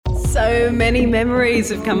So many memories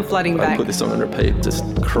have come flooding back. I put this song on repeat, just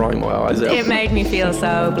crying my eyes out. It made me feel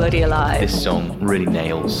so bloody alive. This song really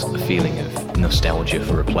nails a feeling of nostalgia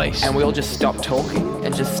for a place. And we all just stopped talking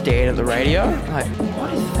and just stared at the radio. Like,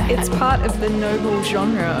 what is that? It's part of the noble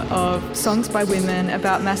genre of songs by women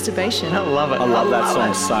about masturbation. I love it. I love that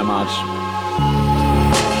song so much.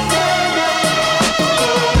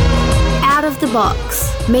 Out of the Box.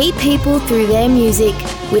 Meet people through their music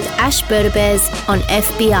with Ash Bertebez on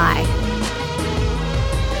FBI.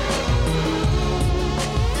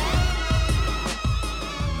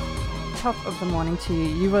 Top of the morning to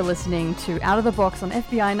you. You are listening to Out of the Box on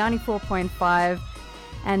FBI 94.5.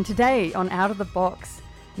 And today on Out of the Box,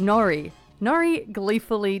 Norrie. Norrie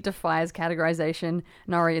gleefully defies categorisation.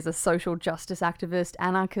 Norrie is a social justice activist,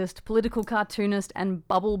 anarchist, political cartoonist, and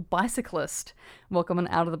bubble bicyclist. Welcome on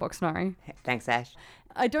Out of the Box, Norrie. Thanks, Ash.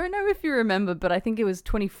 I don't know if you remember, but I think it was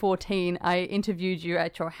 2014, I interviewed you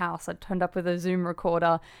at your house. I turned up with a Zoom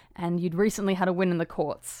recorder and you'd recently had a win in the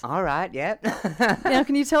courts. All right, yep. Now,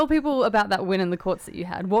 can you tell people about that win in the courts that you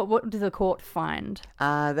had? What did the court find?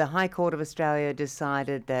 The High Court of Australia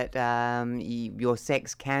decided that your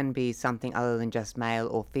sex can be something other than just male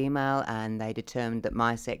or female, and they determined that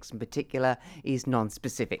my sex in particular is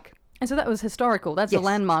non-specific. And so that was historical. That's Yes. a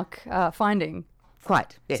landmark finding.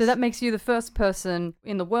 Quite, yes. So that makes you the first person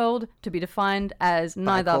in the world to be defined as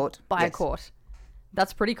neither by a court.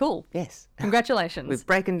 That's pretty cool. Yes. Congratulations. We've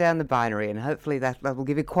broken down the binary, and hopefully that will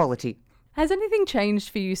give equality. Has anything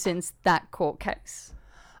changed for you since that court case?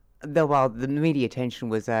 Well, the media attention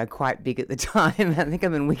was quite big at the time. I think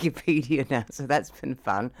I'm in Wikipedia now, so that's been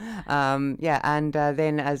fun. And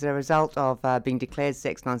then as a result of being declared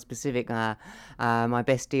sex non-specific, my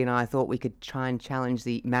bestie and I thought we could try and challenge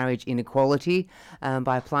the marriage inequality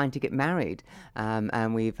by applying to get married.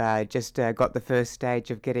 And we've just got the first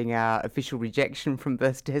stage of getting our official rejection from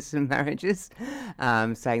birth tests and marriages,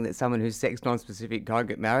 saying that someone who's sex non-specific can't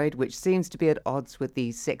get married, which seems to be at odds with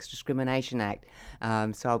the Sex Discrimination Act.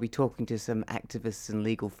 So I'll be talking to some activists and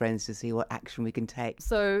legal friends to see what action we can take.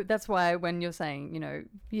 So that's why when you're saying,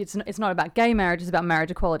 it's not about gay marriage, it's about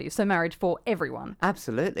marriage equality. So marriage for everyone.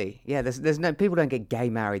 Absolutely. Yeah, there's no, people don't get gay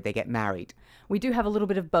married, they get married. We do have a little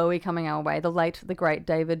bit of Bowie coming our way, the late, the great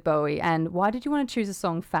David Bowie. And why did you want to choose a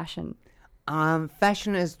song, Fashion?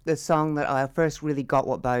 Fashion is the song that I first really got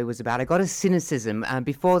what Bowie was about. I got a cynicism.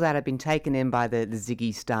 Before that, I'd been taken in by the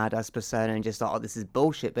Ziggy Stardust persona and just thought, oh, this is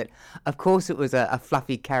bullshit. But of course, it was a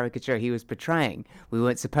fluffy caricature he was portraying. We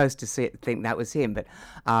weren't supposed to think that was him. But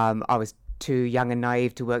I was too young and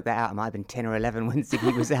naive to work that out. I might have been 10 or 11 when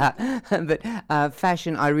Ziggy was out. But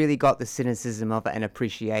Fashion, I really got the cynicism of it and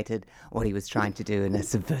appreciated what he was trying to do in a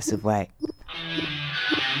subversive way.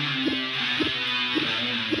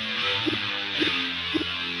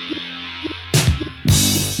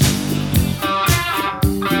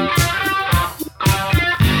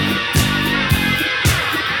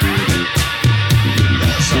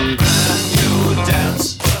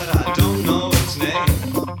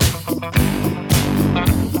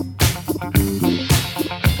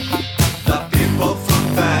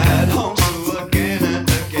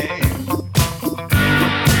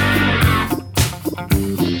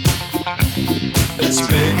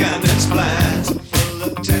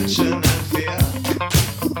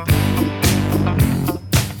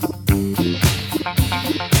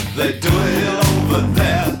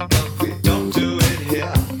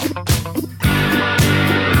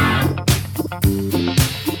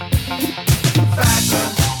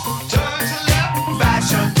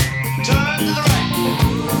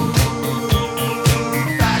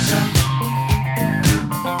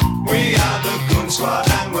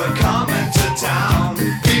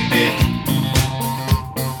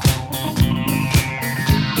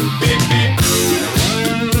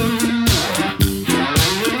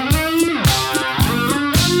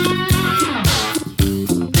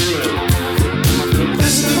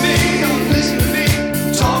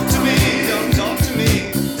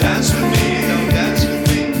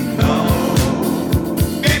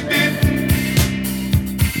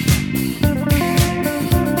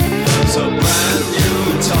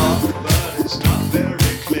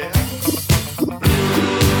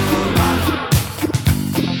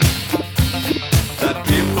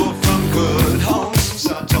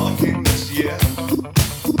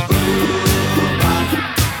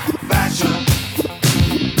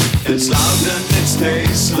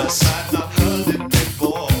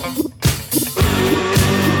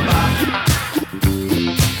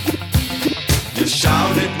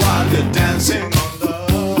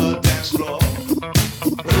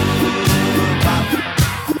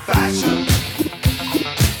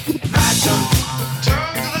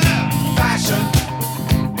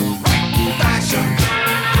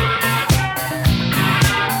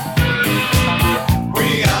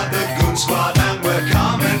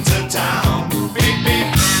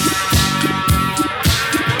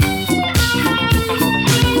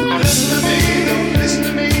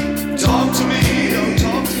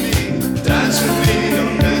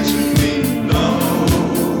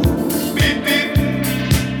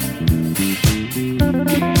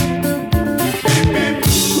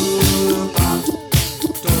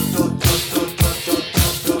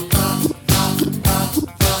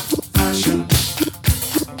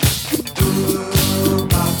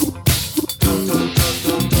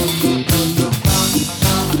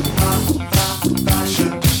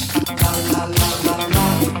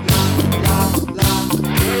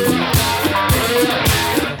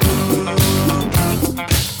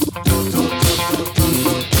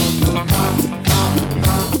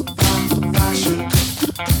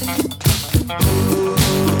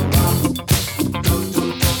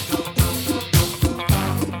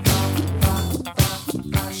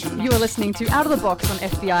 listening to Out of the Box on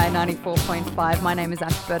FBI 94.5. My name is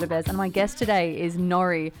Ash Bertabez, and my guest today is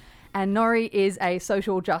Norrie. And Norrie is a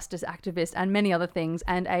social justice activist and many other things,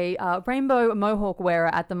 and a rainbow mohawk wearer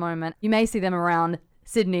at the moment. You may see them around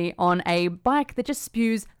Sydney on a bike that just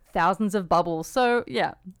spews thousands of bubbles. So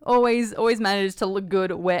yeah, always manages to look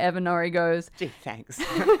good wherever Norrie goes. Gee, thanks.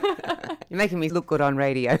 You're making me look good on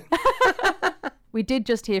radio. We did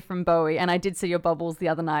just hear from Bowie, and I did see your bubbles the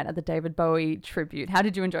other night at the David Bowie tribute. How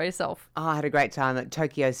did you enjoy yourself? Oh, I had a great time at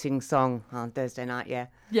Tokyo Sing Song on Thursday night, yeah.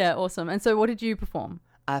 Yeah, awesome. And so what did you perform?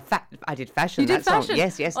 I did fashion. You did fashion? Song.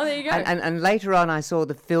 Yes. Oh, there you go. And later on, I saw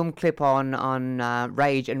the film clip on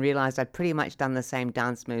Rage and realised I'd pretty much done the same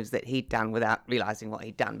dance moves that he'd done without realising what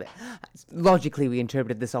he'd done. But logically, we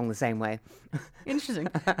interpreted the song the same way. Interesting.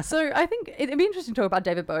 So I think it'd be interesting to talk about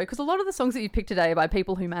David Bowie, because a lot of the songs that you picked today are by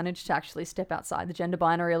people who managed to actually step outside the gender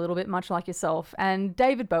binary a little bit, much like yourself. And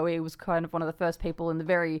David Bowie was kind of one of the first people in the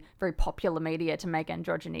very, very popular media to make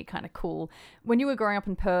androgyny kind of cool. When you were growing up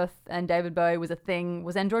in Perth and David Bowie was a thing,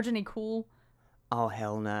 was androgyny cool? Oh,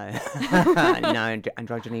 hell no. No,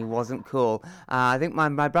 androgyny wasn't cool. I think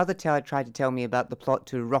my brother tried to tell me about the plot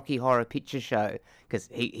to Rocky Horror Picture Show, because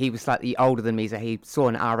he was slightly older than me, so he saw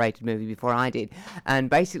an R-rated movie before I did. And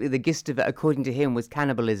basically the gist of it, according to him, was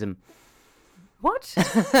cannibalism. What?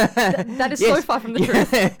 That is so far from the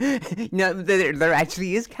truth. No, there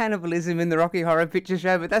actually is cannibalism in the Rocky Horror Picture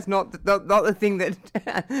Show, but that's not the thing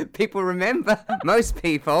that people remember. Most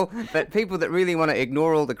people, but people that really want to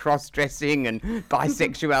ignore all the cross-dressing and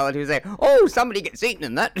bisexuality who say, "Oh, somebody gets eaten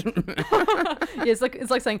in that." Yeah, it's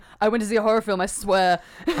like saying, "I went to see a horror film, I swear."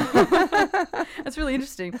 That's really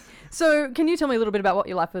interesting. So, can you tell me a little bit about what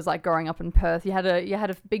your life was like growing up in Perth? You had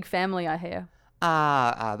a big family, I hear.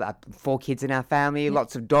 4 kids in our family,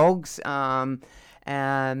 lots of dogs. Growing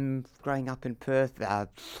up in Perth,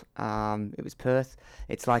 it was Perth.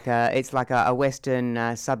 It's like a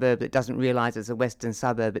western suburb that doesn't realise it's a western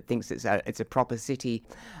suburb. It thinks it's a proper city.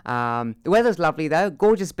 The weather's lovely though,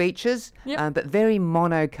 gorgeous beaches, but very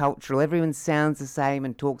monocultural. Everyone sounds the same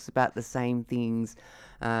and talks about the same things.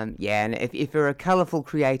 And if you're a colourful,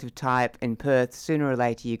 creative type in Perth, sooner or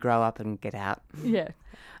later you grow up and get out. Yeah.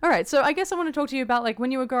 All right, so I guess I want to talk to you about, like,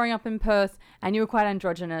 when you were growing up in Perth and you were quite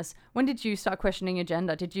androgynous. When did you start questioning your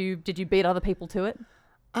gender? Did you beat other people to it?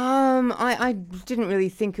 I didn't really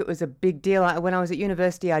think it was a big deal. When I was at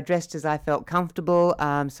university, I dressed as I felt comfortable.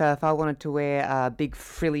 So if I wanted to wear a big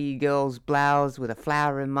frilly girl's blouse with a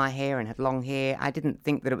flower in my hair and had long hair, I didn't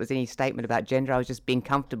think that it was any statement about gender. I was just being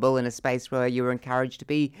comfortable in a space where you were encouraged to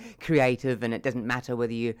be creative, and it doesn't matter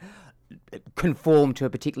whether you conform to a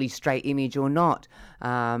particularly straight image or not.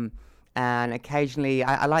 And occasionally,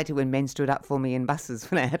 I liked it when men stood up for me in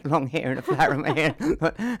buses when I had long hair and a flower in my hair.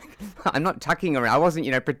 But I'm not tucking around. I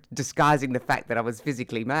wasn't, disguising the fact that I was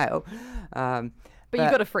physically male. But you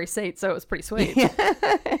got a free seat, so it was pretty sweet. Yeah,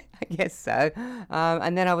 I guess so.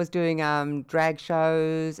 And then I was doing drag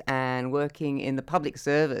shows and working in the public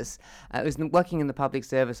service. It was working in the public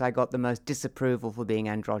service I got the most disapproval for being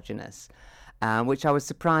androgynous. Which I was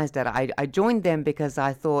surprised at. I joined them because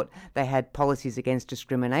I thought they had policies against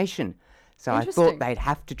discrimination. So I thought they'd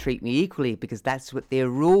have to treat me equally because that's what their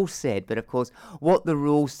rules said. But of course, what the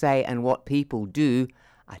rules say and what people do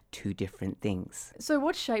are two different things. So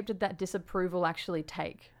what shape did that disapproval actually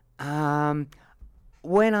take?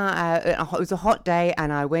 When it was a hot day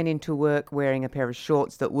and I went into work wearing a pair of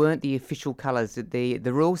shorts that weren't the official colours. The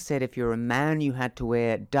rules said if you're a man you had to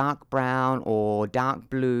wear dark brown or dark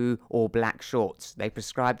blue or black shorts. They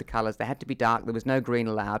prescribed the colours. They had to be dark. There was no green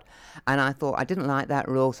allowed. And I thought I didn't like that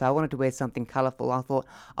rule, so I wanted to wear something colourful. I thought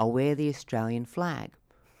I'll wear the Australian flag.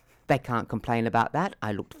 They can't complain about that.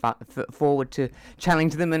 I looked forward to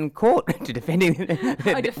challenging them in court to defending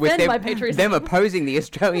I defend my patriotism. Them opposing the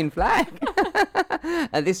Australian flag.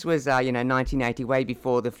 This was, 1980, way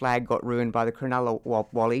before the flag got ruined by the Cronulla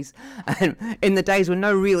Wallies. And in the days when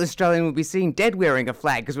no real Australian would be seen dead wearing a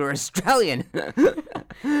flag because we're Australian.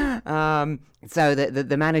 So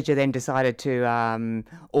the manager then decided to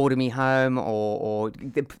order me home or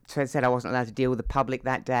said I wasn't allowed to deal with the public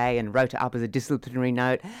that day and wrote it up as a disciplinary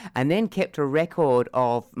note and then kept a record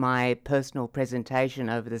of my personal presentation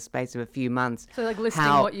over the space of a few months. So like listing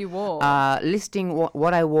what you wore? Listing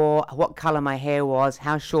what I wore, what colour my hair was,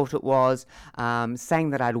 how short it was,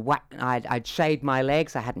 saying that I'd shaved my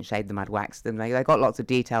legs. I hadn't shaved them, I'd waxed them. They got lots of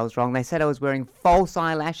details wrong. They said I was wearing false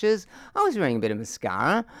eyelashes. I was wearing a bit of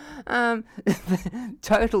mascara.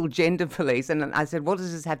 Total gender police. And I said, what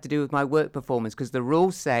does this have to do with my work performance? Because the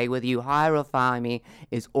rules say whether you hire or fire me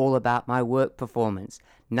is all about my work performance.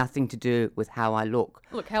 nothing to do with how I look.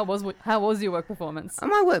 Look, how was your work performance?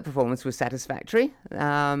 My work performance was satisfactory,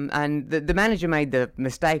 and the manager made the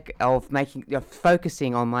mistake of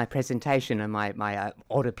focusing on my presentation and my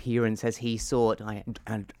odd appearance, as he saw it,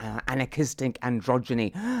 anarchistic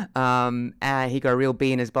androgyny. He got a real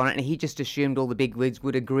bee in his bonnet, and he just assumed all the bigwigs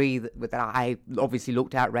would agree that I obviously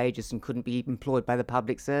looked outrageous and couldn't be employed by the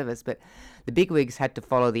public service, but the bigwigs had to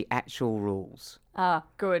follow the actual rules. Ah,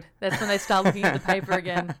 good. That's when they start looking at the paper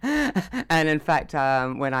again. And in fact,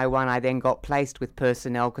 when I won, I then got placed with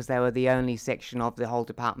personnel because they were the only section of the whole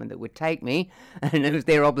department that would take me, and it was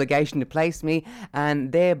their obligation to place me,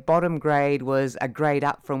 and their bottom grade was a grade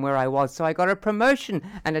up from where I was, so I got a promotion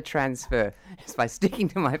and a transfer just by sticking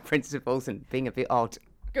to my principles and being a bit odd.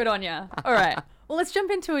 Good on ya. All right. Well, let's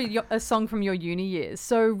jump into a song from your uni years.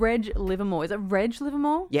 So, Reg Livermore. Is it Reg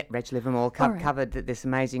Livermore? Yeah, Reg Livermore covered this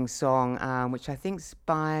amazing song, which I think's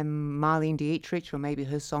by Marlene Dietrich, or maybe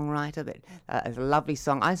her songwriter, but it's a lovely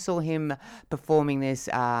song. I saw him performing this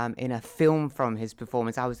in a film from his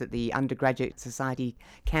performance. I was at the Undergraduate Society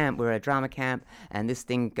camp, we're a drama camp, and this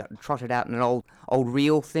thing got trotted out in an old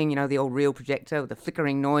reel thing, the old reel projector with the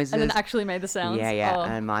flickering noises. And it actually made the sounds. Yeah, oh.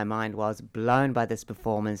 And my mind was blown by this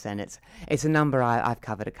performance, and it's a number I've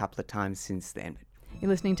covered a couple of times since then. You're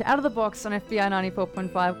listening to Out of the Box on FBI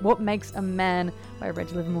 94.5. What Makes a Man by Reg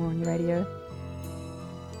Livermore on your radio.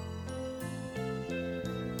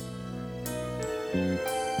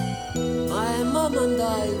 My mum and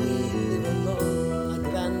I, we live alone. A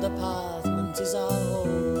grand apartment is our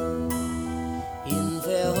home. In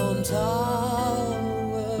Fairholme Towers,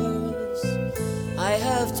 I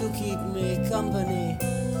have to keep me company.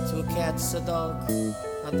 2 cats, a dog,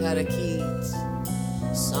 a parakeet,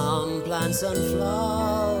 some plants and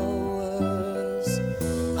flowers.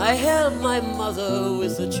 I help my mother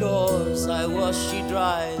with the chores. I wash, she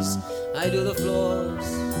dries, I do the floors.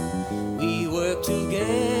 We work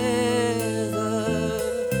together.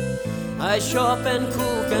 I shop and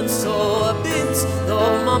cook and sew a bit,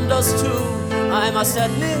 though Mum does too. I must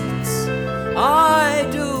admit, I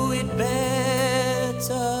do it better.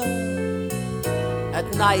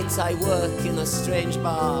 At night I work in a strange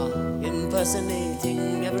bar,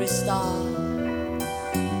 impersonating every star.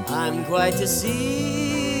 I'm quite deceiving.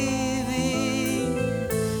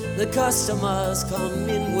 The customers come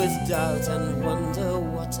in with doubt and wonder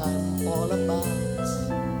what I'm all about.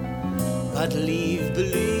 But leave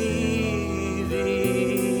believing,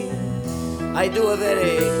 I do a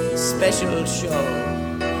very special show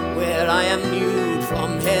where I am nude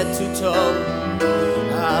from head to toe.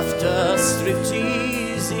 After stripteasing,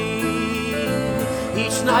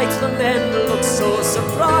 each night the men look so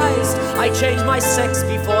surprised. I change my sex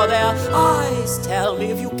before their eyes. Tell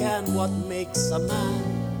me if you can, what makes a man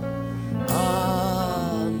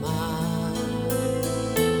a man?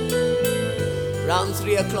 Round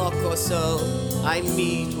 3 o'clock or so, I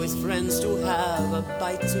meet with friends to have a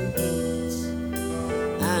bite to eat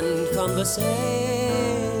and conversation.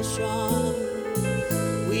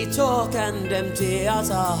 We talk and empty out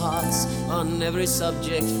our hearts on every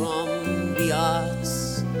subject from the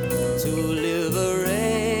arts to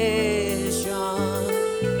liberation.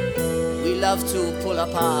 We love to pull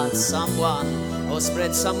apart someone or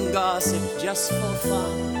spread some gossip just for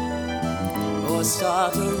fun, or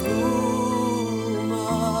start a rumor.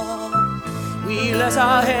 We let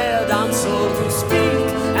our hair down, so to speak,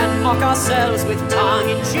 and mock ourselves with tongue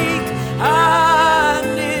in cheek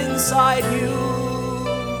and inside humor.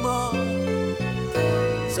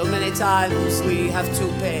 So many times we have to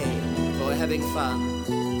pay for having fun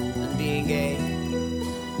and being gay.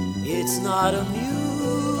 It's not amusing.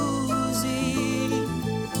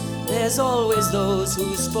 There's always those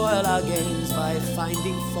who spoil our games by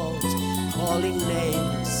finding fault, calling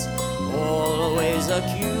names, always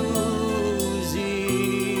accusing.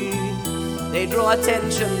 They draw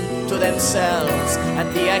attention to themselves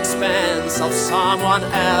at the expense of someone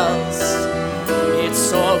else. It's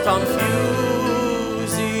so confusing.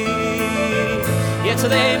 Yet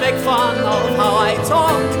they make fun of how I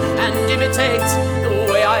talk and imitate the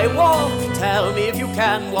way I walk. Tell me if you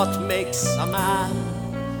can, what makes a man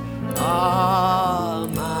a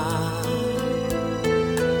man?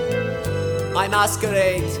 My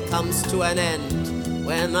masquerade comes to an end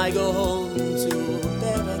when I go home to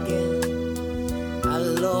bed again,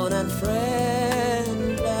 alone and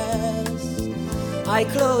friendless. I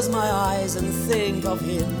close my eyes and think of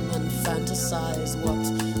him and fantasize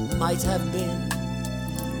what might have been.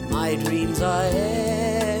 My dreams are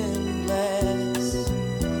endless.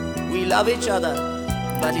 We love each other,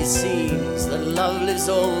 but it seems that love lives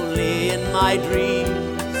only in my dreams.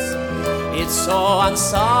 It's so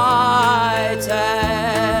unsighted.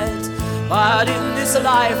 But in this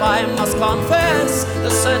life I must confess,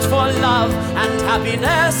 the search for love and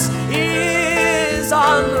happiness is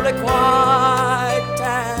unrequited.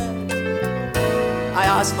 I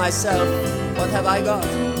ask myself, what have I got?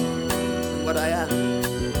 And what I am,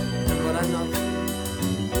 and what I'm not.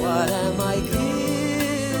 What am I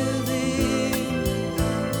giving?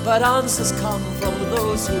 But answers come from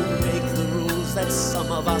those who make the rules that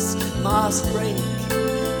some of us must break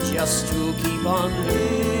just to keep on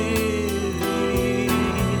living.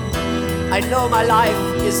 I know my life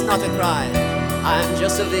is not a crime, I'm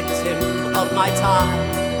just a victim of my time.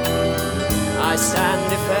 I stand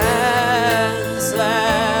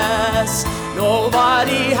defenseless.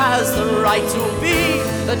 Nobody has the right to be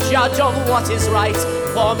the judge of what is right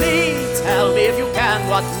for me. Tell me if you can,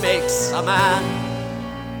 what makes a man?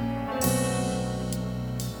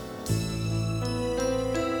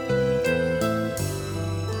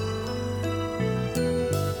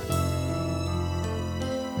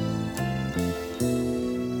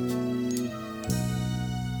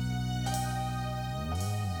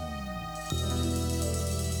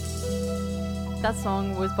 That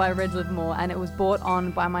song was by Reg Livermore, and it was brought on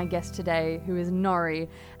by my guest today, who is Norrie.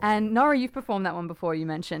 And Norrie, you've performed that one before, you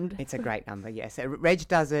mentioned. It's a great number, yes. Reg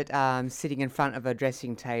does it sitting in front of a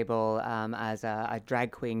dressing table as a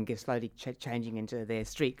drag queen slowly changing into their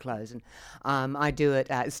street clothes. And I do it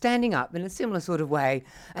standing up in a similar sort of way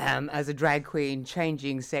as a drag queen,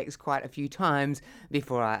 changing sex quite a few times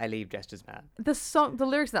before I leave dressed as man. The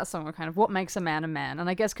lyrics of that song are kind of what makes a man, and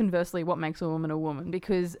I guess conversely, what makes a woman,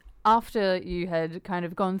 because after you had kind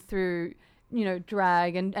of gone through,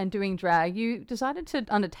 drag and doing drag, you decided to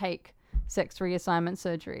undertake sex reassignment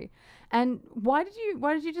surgery. And why did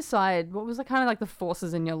you decide? What was the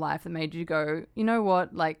forces in your life that made you go, you know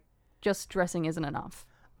what, just dressing isn't enough?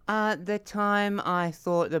 At the time, I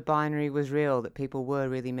thought the binary was real, that people were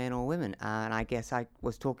really men or women. And I guess I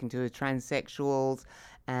was talking to transsexuals,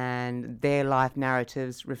 and their life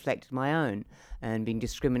narratives reflected my own, and being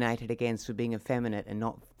discriminated against for being effeminate and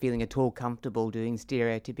not feeling at all comfortable doing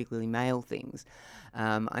stereotypically male things.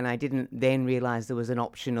 And I didn't then realise there was an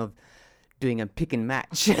option of doing a pick and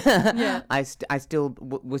match. Yeah. I still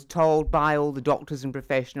was told by all the doctors and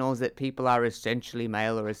professionals that people are essentially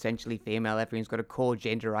male or essentially female. Everyone's got a core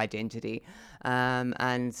gender identity.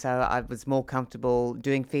 And so I was more comfortable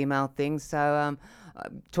doing female things. So I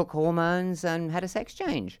took hormones and had a sex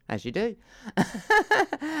change, as you do.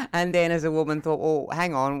 And then as a woman thought, oh,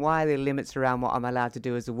 hang on, why are there limits around what I'm allowed to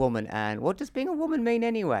do as a woman? And what does being a woman mean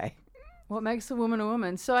anyway? What makes a woman a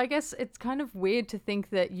woman? So I guess it's kind of weird to think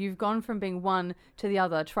that you've gone from being one to the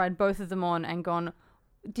other, tried both of them on and gone,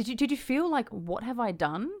 did you feel like, what have I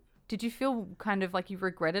done? Did you feel kind of like you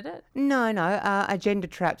regretted it? No. A gender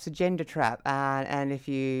trap's a gender trap. And if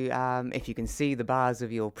you can see the bars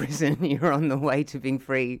of your prison, you're on the way to being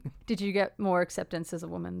free. Did you get more acceptance as a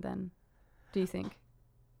woman then, do you think?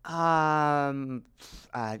 I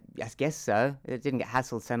guess so. It didn't get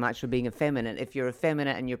hassled so much for being effeminate. If you're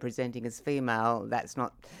effeminate and you're presenting as female, that's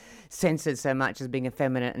not censored so much as being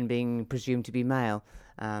effeminate and being presumed to be male.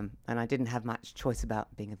 And I didn't have much choice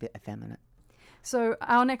about being a bit effeminate. So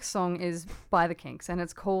our next song is by the Kinks, and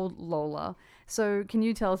it's called Lola. So can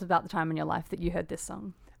you tell us about the time in your life that you heard this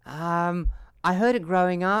song? I heard it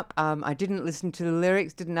growing up. I didn't listen to the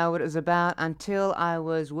lyrics, didn't know what it was about until I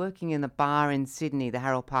was working in the bar in Sydney, the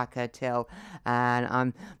Harold Park Hotel. And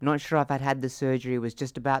I'm not sure if I'd had the surgery, was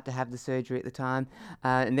just about to have the surgery at the time.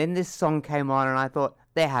 And then this song came on and I thought,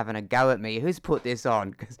 they're having a go at me. Who's put this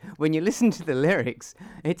on? Because when you listen to the lyrics,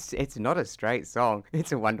 it's not a straight song.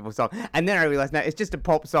 It's a wonderful song. And then I realised, no, it's just a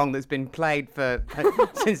pop song that's been played for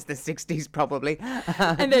since the 60s probably.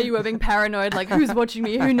 And there you were being paranoid, like, who's watching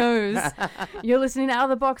me? Who knows? You're listening to Out of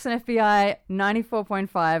the Box on FBI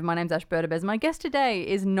 94.5. My name's Ash Berdabez. My guest today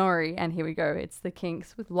is Norrie. And here we go. It's the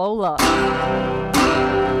Kinks with Lola.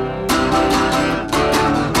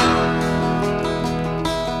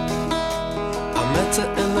 Met her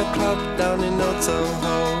in the club down in Old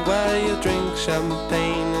Soho, where you drink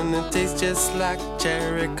champagne and it tastes just like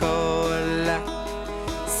cherry cola.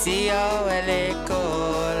 C-O-L-A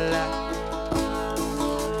cola.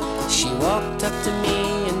 She walked up to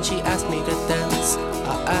me and she asked me to dance.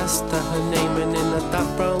 I asked her her name and in a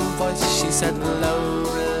dark brown voice she said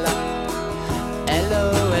Lola.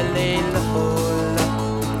 L-O-L-A Lola.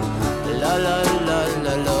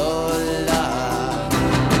 La-la-la-la-la.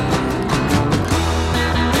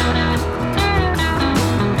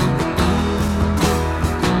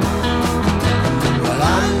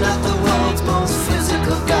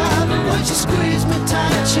 She squeezed me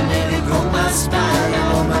tight, she nearly broke my spine.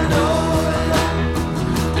 Oh my Lola,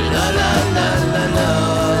 la la la la la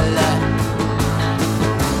la.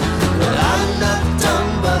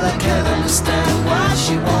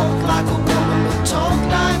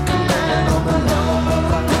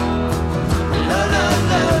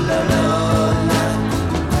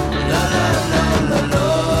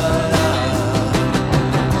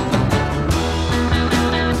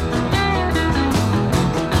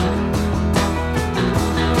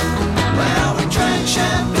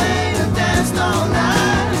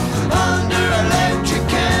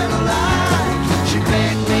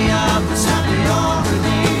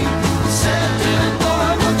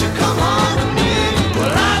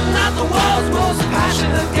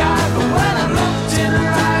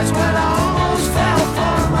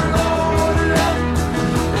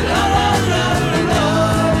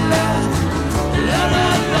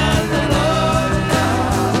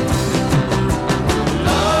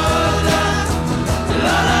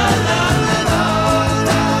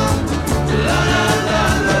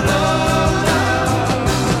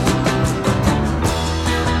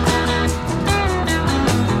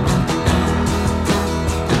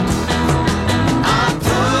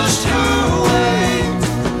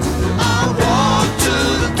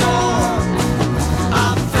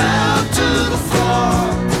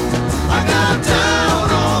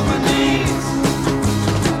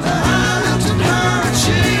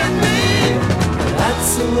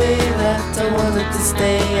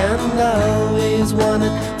 stay, and I always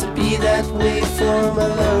wanted to be that way for my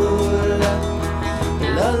Lola.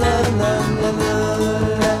 La la la la la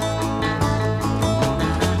la.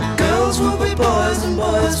 Girls will be boys and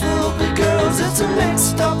boys will be girls. It's a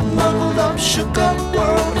mixed up, muddled up, shook up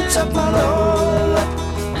world. It's up my Lola.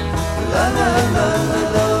 La la la la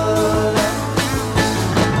la.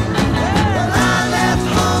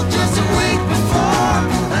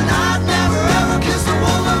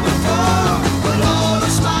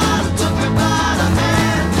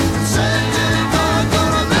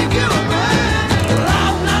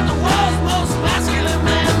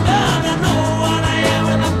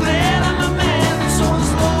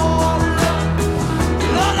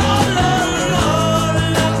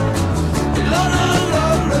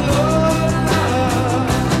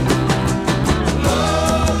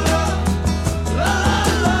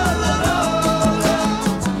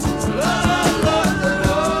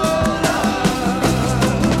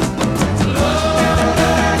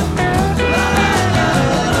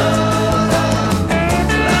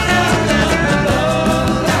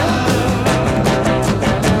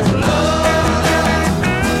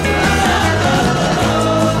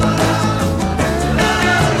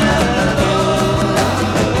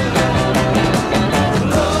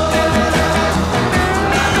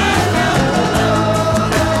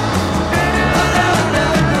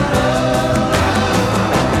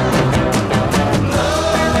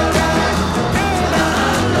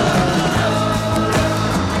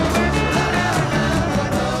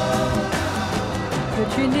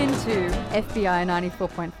 FBI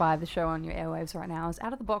 94.5, the show on your airwaves right now, is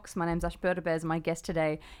Out of the Box. My name's Ash Bertabez. My guest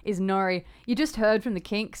today is Norrie. You just heard from the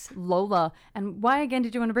Kinks, Lola. And why again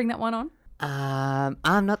did you want to bring that one on?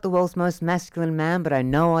 I'm not the world's most masculine man, but I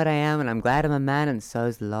know what I am, and I'm glad I'm a man, and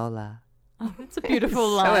so's Lola. Oh, that's a beautiful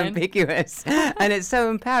It's line. so ambiguous. And it's so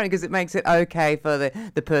empowering because it makes it okay for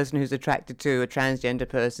the person who's attracted to a transgender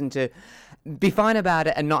person to be fine about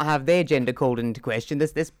it and not have their gender called into question.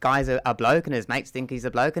 This guy's a bloke and his mates think he's a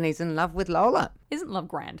bloke and he's in love with Lola. Isn't love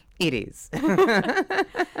grand? It is.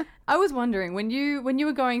 I was wondering, when you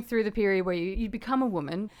were going through the period where you become a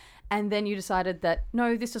woman and then you decided that,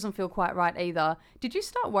 no, this doesn't feel quite right either, did you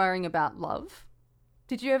start worrying about love?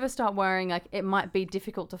 Did you ever start worrying like it might be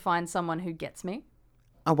difficult to find someone who gets me?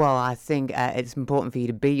 Well, I think it's important for you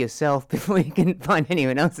to be yourself before you can find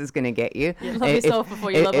anyone else that's going to get you. Love yourself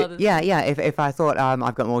before you love others. Yeah. If I thought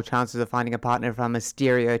I've got more chances of finding a partner if I'm a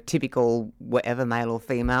stereotypical whatever, male or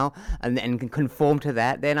female, and can conform to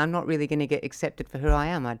that, then I'm not really going to get accepted for who I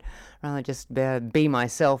am. I'd rather just be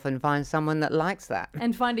myself and find someone that likes that.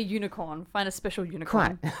 And find a unicorn. Find a special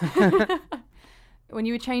unicorn. Quite. When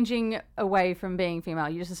you were changing away from being female,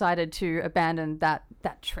 you just decided to abandon that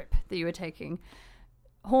trip that you were taking.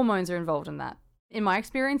 Hormones are involved in that. In my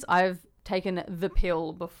experience, I've taken the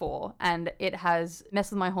pill before and it has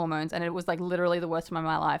messed with my hormones and it was like literally the worst time of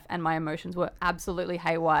my life and my emotions were absolutely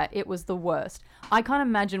haywire. It was the worst. I can't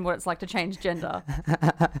imagine what it's like to change gender.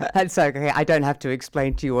 That's okay. I don't have to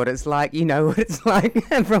explain to you what it's like. You know what it's like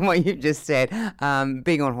from what you just said.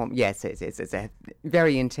 Being on hormones, yes, it's a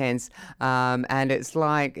very intense and it's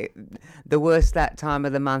like the worst that time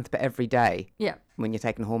of the month, but every day. Yeah. When you're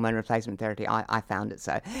taking hormone replacement therapy, I found it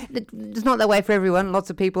so. It's not that way for everyone.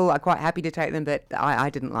 Lots of people are quite happy to take them, but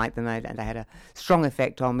I didn't like them. They had a strong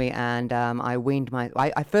effect on me, and I weaned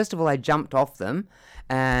I first of all, I jumped off them,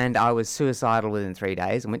 and I was suicidal within 3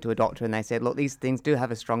 days and went to a doctor, and they said, look, these things do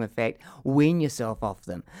have a strong effect. Wean yourself off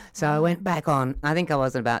them. So I went back on, I think I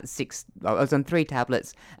was on about 3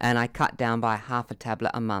 tablets, and I cut down by half a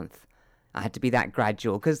tablet a month. I had to be that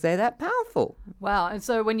gradual because they're that powerful. Wow. And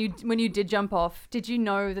so when you did jump off, did you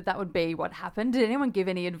know that would be what happened? Did anyone give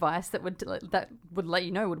any advice that would let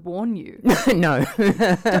you know, would warn you? No.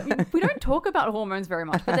 We don't talk about hormones very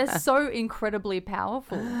much, but they're so incredibly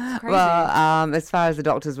powerful. It's crazy. Well, as far as the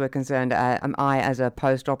doctors were concerned, I, as a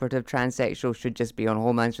post-operative transsexual, should just be on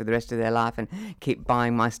hormones for the rest of their life and keep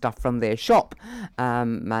buying my stuff from their shop.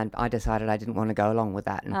 And I decided I didn't want to go along with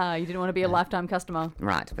that. You didn't want to be a lifetime customer.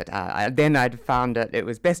 Right, but then I'd found that it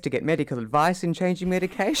was best to get medical advice in changing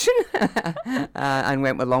medication and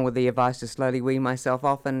went along with the advice to slowly wean myself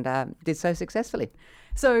off and did so successfully.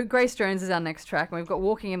 So Grace Jones is our next track, and we've got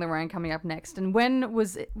Walking in the Rain coming up next. And when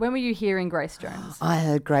were you hearing Grace Jones? I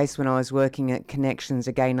heard Grace when I was working at Connections,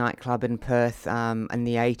 a gay nightclub in Perth in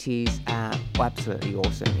the 80s. Absolutely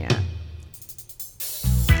awesome, yeah.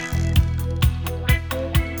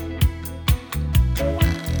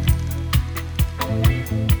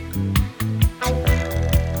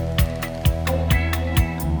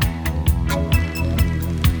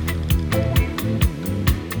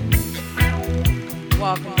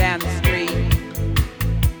 Walking down the street,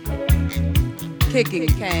 kicking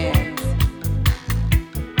cans,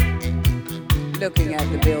 looking at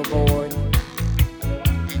the billboard.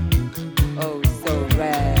 Oh, so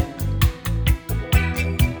rad.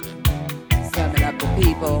 Summing up the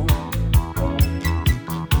people,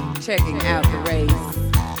 checking out the race,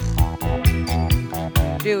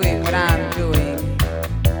 doing what I'm doing,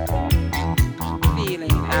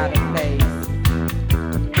 feeling out of place,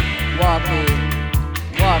 walking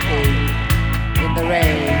in the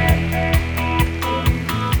rain.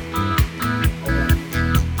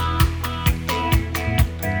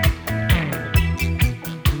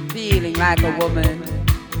 Feeling like a woman,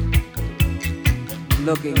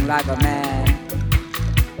 looking like a man,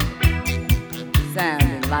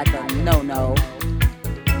 sounding like a no-no,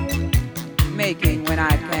 making when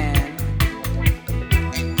I can,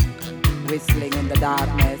 whistling in the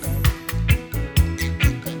darkness,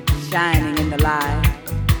 shining in the light,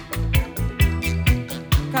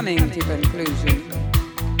 coming to conclusion,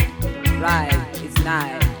 right is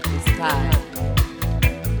night, is time,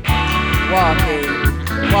 walking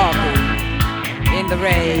in the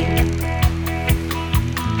rain.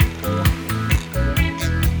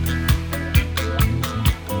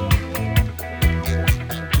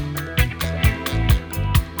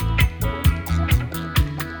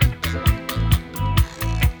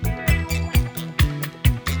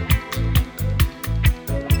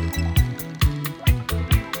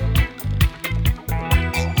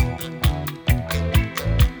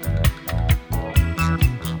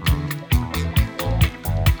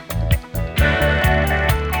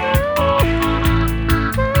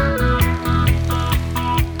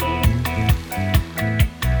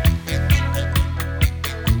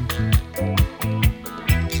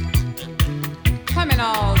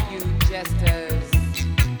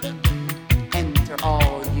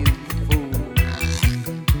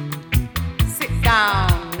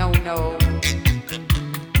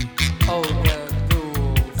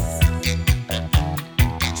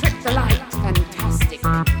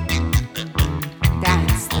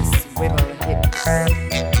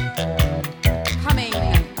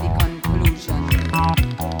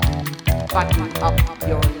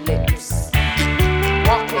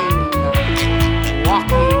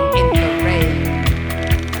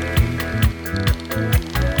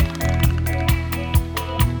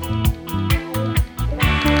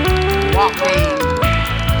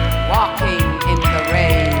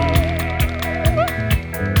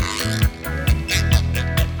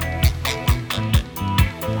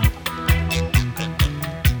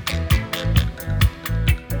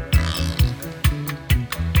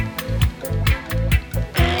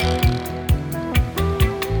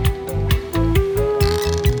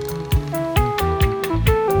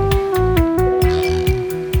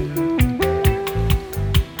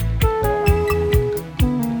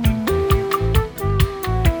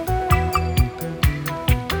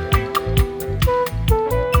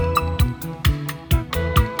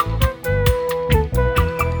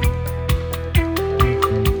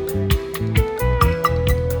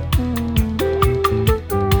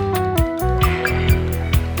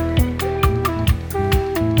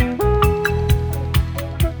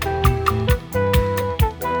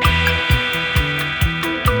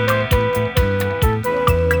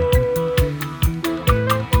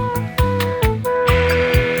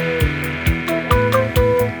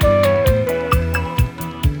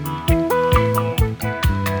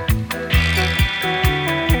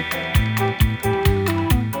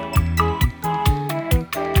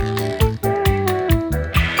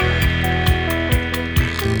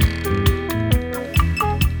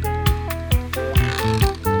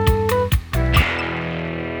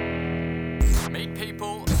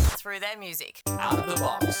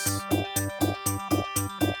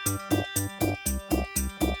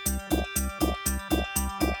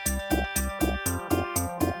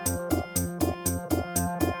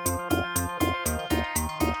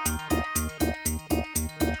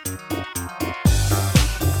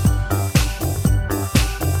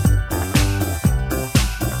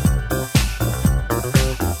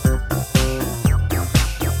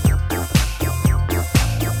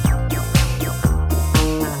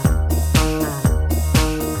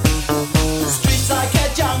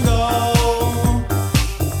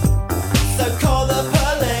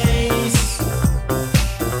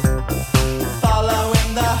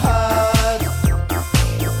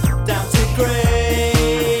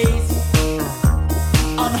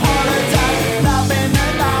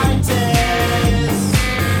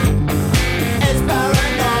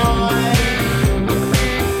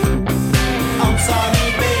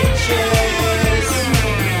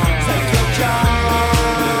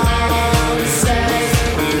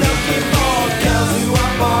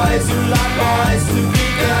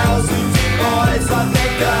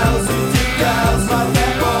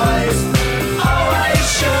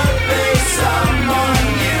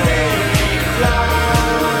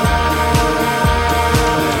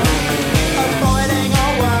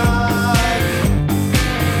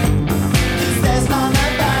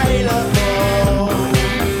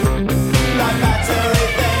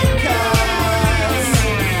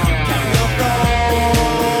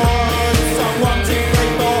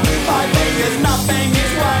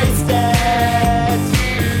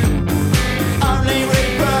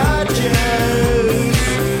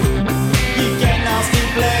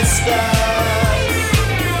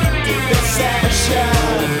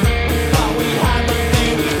 session. But we have a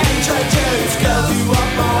few introduced girls who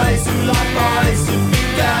are boys, who like boys, who be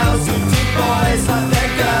girls, who do boys like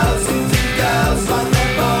their girls, who do girls like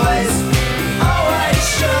their boys. Always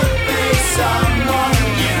should be someone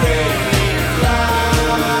you really love.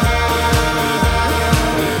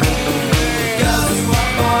 Girls who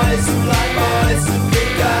are boys, who like boys, who be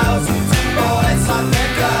girls, who do boys like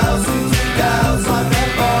their girls, who do girls like their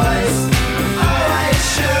boys. Always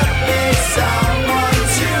should be someone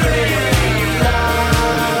to really love.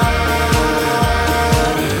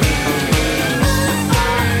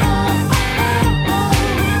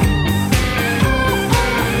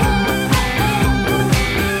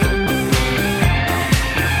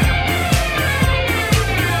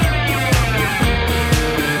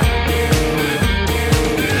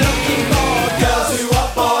 Looking for girls who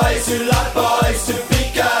are boys, who like boys, who be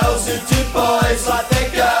girls, who do boys like their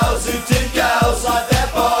girls, who do girls like their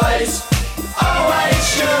boys. Always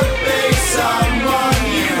should be someone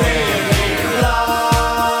you really love.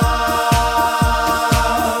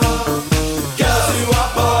 Girls who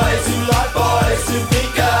are boys, who like boys, who be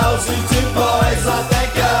girls, who do boys like their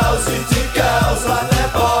girls, who do girls like their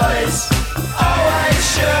boys. Always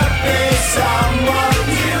should be someone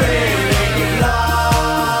you really love.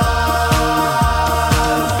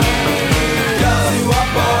 Girls who are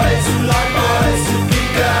boys, who like boys, who be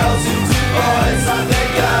girls, who do boys like their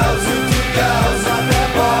girls, who do girls like their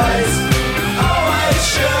boys. Always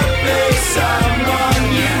should be someone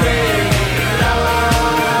you really love.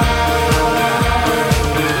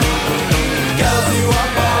 Girls who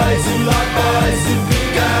are boys, who like boys, who be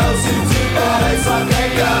girls, who do boys like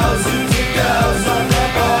their girls, who do girls like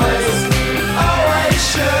their boys. Always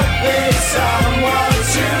should be someone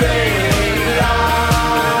to really love.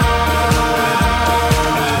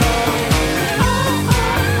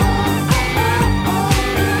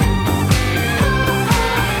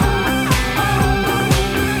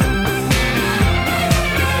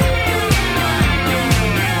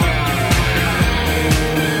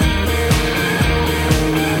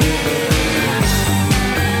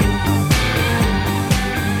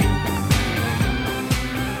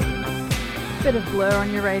 Bit of Blur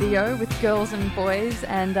on your radio with girls and boys,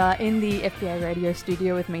 and in the FBI radio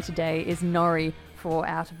studio with me today is Norrie for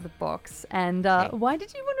Out of the Box. And why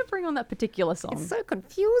did you want to bring on that particular song? It's so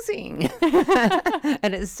confusing.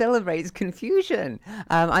 And it celebrates confusion.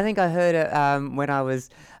 I think I heard it when I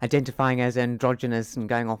was identifying as androgynous and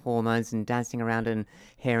going off hormones and dancing around in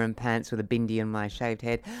hair and pants with a bindi on my shaved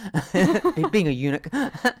head, being a eunuch.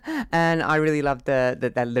 And I really loved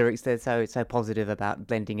that lyrics. They're so positive about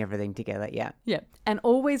blending everything together. Yeah. Yeah, and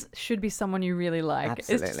always should be someone you really like.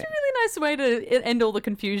 Absolutely. It's just a really nice way to end all the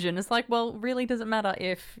confusion. It's like, well, really doesn't matter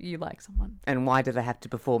if you like someone. And why do they have to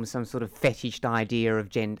perform some sort of fetished idea of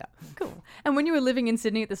gender? Cool. And when you were living in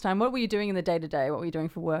Sydney at this time, what were you doing in the day-to-day? What were you doing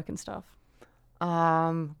for work and stuff?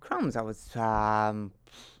 Crumbs. I was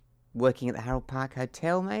working at the Harold Park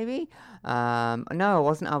Hotel, maybe. No, I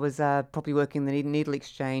wasn't. I was probably working the needle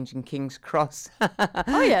exchange in King's Cross.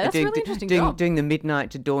 Oh yeah, that's a really interesting job. Doing the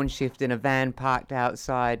midnight to dawn shift in a van parked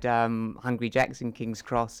outside Hungry Jack's in King's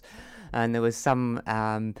Cross, and there was some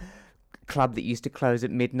club that used to close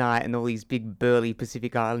at midnight, and all these big burly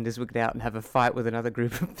Pacific Islanders would get out and have a fight with another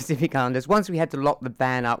group of Pacific Islanders. Once we had to lock the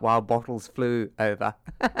van up while bottles flew over.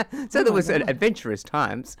 So there was adventurous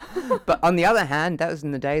times. But on the other hand, that was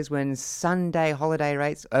in the days when Sunday holiday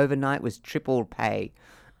rates overnight was triple pay.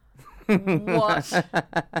 What?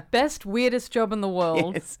 Best, weirdest job in the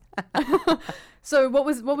world. Yes. So what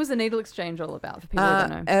was the needle exchange all about for people who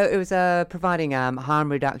don't know? It was providing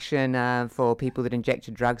harm reduction for people that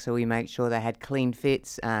injected drugs, so we make sure they had clean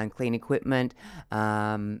fits and clean equipment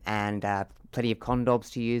and plenty of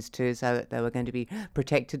condoms to use too, so that they were going to be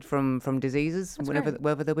protected from diseases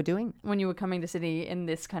whatever they were doing. When you were coming to Sydney in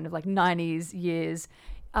this kind of like 90s years,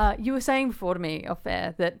 you were saying before to me off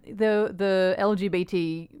air that the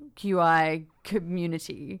LGBTQI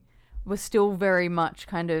community was still very much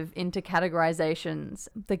kind of into categorizations.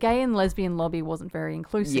 The gay and lesbian lobby wasn't very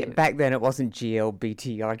inclusive. Yeah, back then it wasn't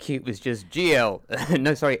GLBTIQ, it was just GL.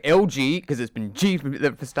 No, sorry, LG, because it's been G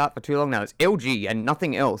for start for too long now. It's LG and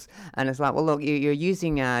nothing else. And it's like, well, look, you're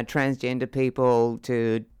using transgender people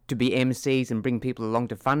to be MCs and bring people along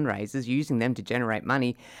to fundraisers, using them to generate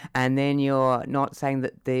money, and then you're not saying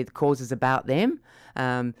that the cause is about them.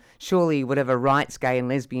 Surely whatever rights gay and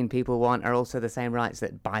lesbian people want are also the same rights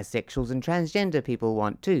that bisexuals and transgender people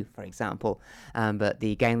want too, for example. But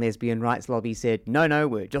the gay and lesbian rights lobby said, no,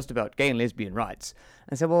 we're just about gay and lesbian rights.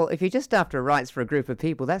 I said, well, if you're just after rights for a group of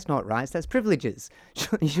people, that's not rights, that's privileges.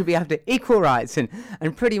 You should be after equal rights and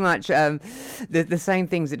pretty much the same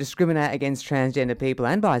things that discriminate against transgender people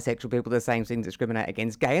and bisexual people, the same things that discriminate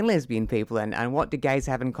against gay and lesbian people. And what do gays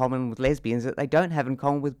have in common with lesbians that they don't have in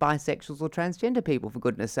common with bisexuals or transgender people, for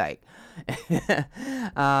goodness sake?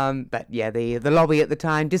 But yeah, the lobby at the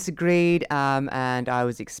time disagreed, and I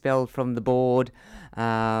was expelled from the board.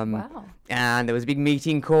 Wow. And there was a big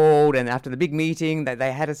meeting called, and after the big meeting,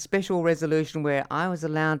 they had a special resolution where I was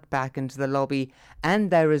allowed back into the lobby, and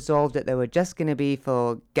they resolved that they were just going to be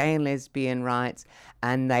for gay and lesbian rights,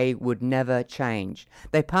 and they would never change.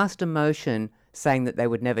 They passed a motion saying that they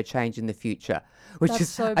would never change in the future, which That's is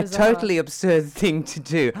so a bizarre. totally absurd thing to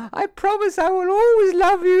do. I promise I will always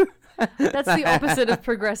love you. That's the opposite of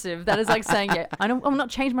progressive. That is like saying, yeah, I'll not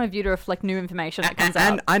change my view to reflect new information that comes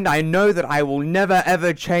out. And I know that I will never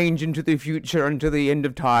ever change into the future until the end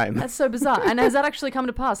of time. That's so bizarre. And has that actually come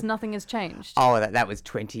to pass? Nothing has changed. Oh, that was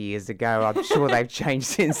 20 years ago. I'm sure they've changed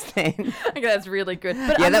since then. Okay, that's really good.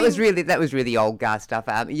 But Yeah, that was really old guard stuff.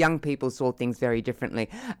 Young people saw things very differently.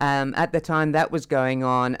 At the time that was going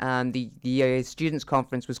on, the students'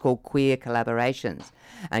 conference was called Queer Collaborations,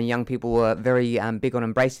 and young people were very big on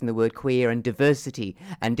embracing the word queer and diversity,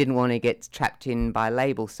 and didn't want to get trapped in by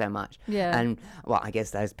labels so much. Yeah. And well, I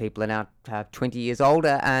guess those people are now 20 years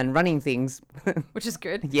older and running things. Which is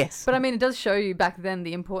good. Yes. But I mean, it does show you back then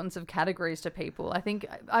the importance of categories to people. I think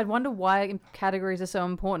I wonder why categories are so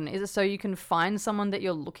important. Is it so you can find someone that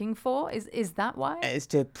you're looking for? Is that why? It's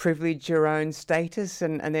to privilege your own status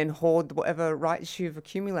and then hoard whatever rights you've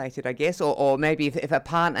accumulated, I guess. Or maybe if a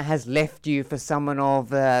partner has left you for someone of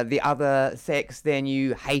the other sex, then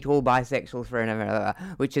you hate all bisexuals forever,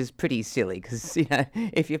 which is pretty silly because, you know,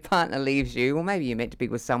 if your partner leaves you, well, maybe you're meant to be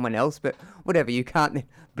with someone else, but whatever, you can't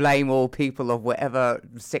blame all people of whatever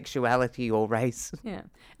sexuality or race. Yeah.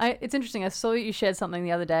 It's interesting. I saw you shared something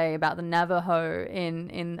the other day about the Navajo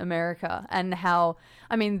in America and how,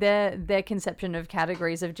 I mean, their conception of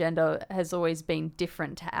categories of gender has always been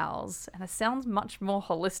different to ours. And it sounds much more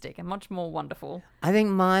holistic and much more wonderful. I think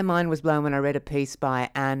my mind was blown when I read a piece by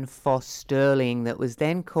Anne Foss Sterling that was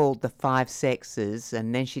then called The 5 Sexes,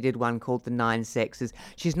 and then she did one called The 9 Sexes.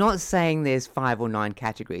 She's not saying there's 5 or 9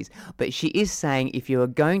 categories, but she is saying if you are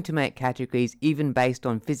going to make categories even based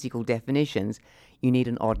on physical definitions, you need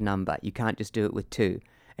an odd number. You can't just do it with 2.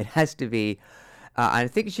 It has to be, I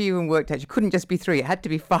think she even worked out, she couldn't just be 3. It had to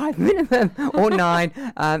be 5 minimum or 9.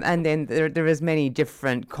 And then there are as many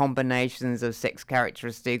different combinations of sex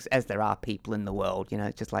characteristics as there are people in the world. You know,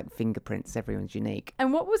 it's just like fingerprints. Everyone's unique.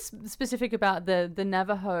 And what was specific about the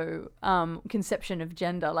Navajo conception of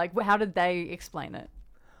gender? Like, how did they explain it?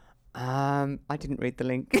 I didn't read the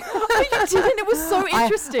link. Oh, you didn't? It was so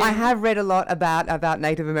interesting. I have read a lot about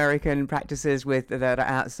Native American practices that are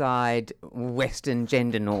outside Western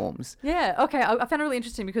gender norms. Yeah, okay. I found it really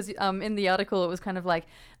interesting because in the article it was kind of like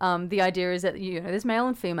the idea is that, you know, there's male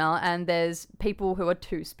and female, and there's people who are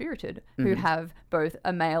two-spirited, who have both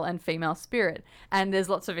a male and female spirit. And there's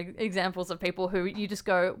lots of examples of people who you just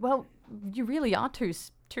go, well, you really are two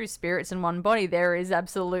spirits in one body. There is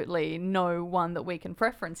absolutely no one that we can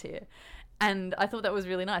preference here. And I thought that was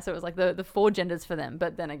really nice. So it was like the 4 genders for them.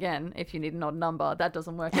 But then again, if you need an odd number, that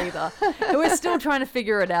doesn't work either. We're still trying to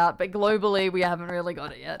figure it out, but globally we haven't really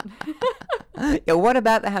got it yet. Yeah, what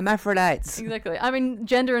about the hermaphrodites? Exactly. I mean,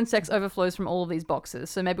 gender and sex overflows from all of these boxes,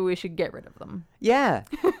 so maybe we should get rid of them. Yeah.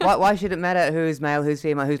 Why should it matter who's male, who's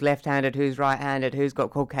female, who's left-handed, who's right-handed, who's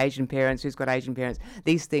got Caucasian parents, who's got Asian parents?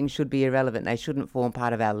 These things should be irrelevant. They shouldn't form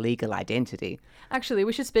part of our legal identity. Actually,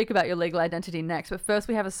 we should speak about your legal identity next, but first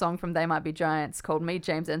we have a song from They Might Be Giants called Meet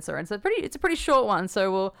James Ensor, and it's a pretty short one,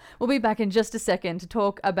 so we'll be back in just a second to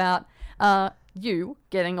talk about you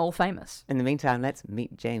getting all famous. In the meantime, let's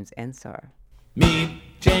meet James Ensor.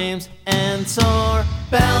 Meet James Ensor,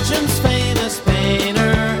 Belgium's famous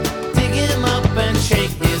painter. Dig him up and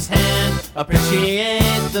shake his hand.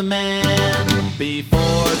 Appreciate the man. Before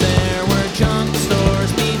there were junk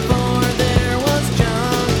stores, before there was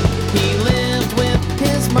junk, he lived with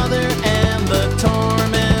his mother and the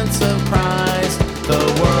torments of prize. The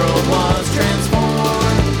world was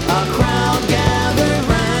transformed. A crowd gathered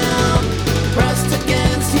round, pressed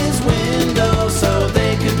against his window so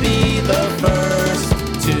they could be the first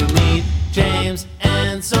to meet James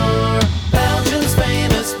Ensor, Belgium's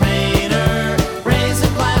famous painter. Raise a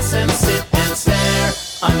glass and sit and stare.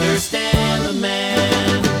 Understand the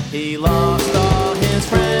man. He lost all his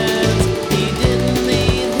friends. He didn't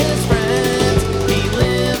need his friends. He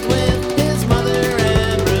lived with his mother and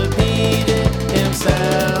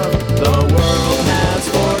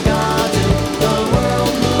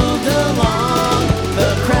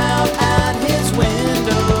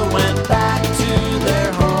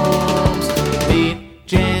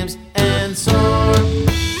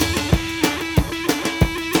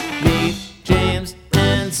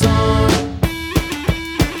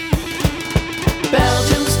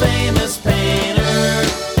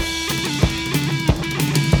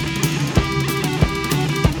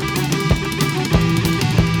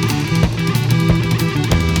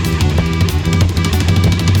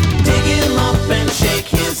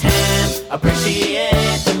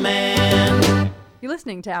Appreciate the man. You're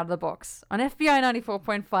listening to Out of the Box on FBI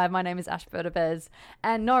 94.5. My name is Ash Berdabez,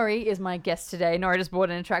 and Norrie is my guest today. Norrie just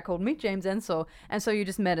brought in a track called Meet James Ensor, and so you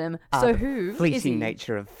just met him. So who fleeting is he?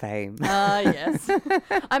 nature of fame. Yes.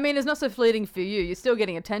 I mean, it's not so fleeting for you. You're still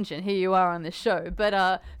getting attention. Here you are on this show.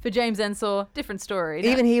 But for James Ensor, different story.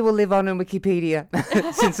 Even he will live on in Wikipedia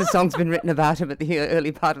since the song's been written about him at the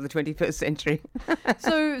early part of the 21st century.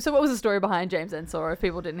 So what was the story behind James Ensor if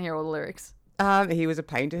people didn't hear all the lyrics? He was a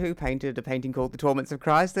painter who painted a painting called The Torments of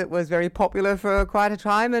Christ that was very popular for quite a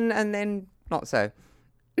time and then not so.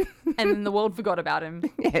 And then the world forgot about him.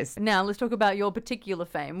 Yes. Now, let's talk about your particular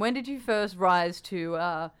fame. When did you first rise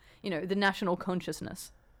to, the national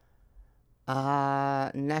consciousness?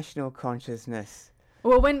 National consciousness.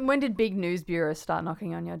 Well, when did big news bureaus start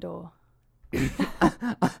knocking on your door?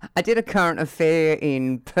 I did a current affair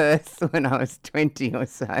in Perth when I was 20 or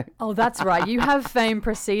so. Oh, that's right. You have fame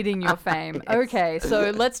preceding your fame. Yes. Okay, so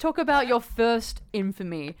let's talk about your first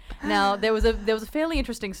infamy. Now, there was a fairly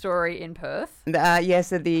interesting story in Perth. Yes,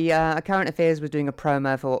 the Current Affairs was doing a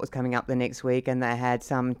promo for what was coming up the next week, and they had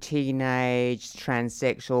some teenage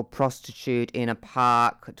transsexual prostitute in a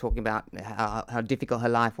park talking about how difficult her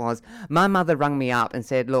life was. My mother rang me up and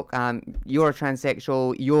said, look, you're a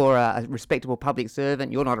transsexual, you're a respectable public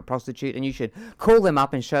servant, you're not a prostitute, and you should call them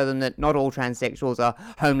up and show them that not all transsexuals are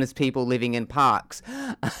homeless people living in parks.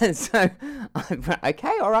 And so I went,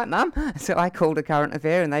 okay, all right, Mum. So I called a Current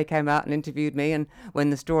Affair and they came out and interviewed me, and when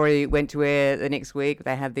the story went to air the next week,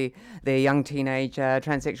 they had the young teenage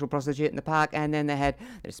transsexual prostitute in the park, and then they had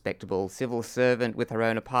the respectable civil servant with her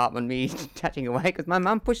own apartment, me chatting away because my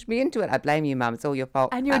mum pushed me into it. I blame you, Mum, it's all your fault.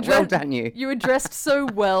 And you were well done, you. You were dressed so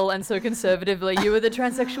well and so conservatively. You were the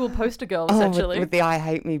transsexual poster girl, essentially. With the I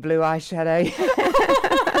Hate Me blue eyeshadow.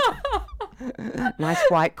 Nice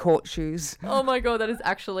white court shoes. Oh my god, that is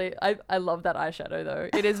actually, I love that eyeshadow though.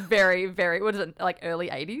 It is very, very, what is it, like early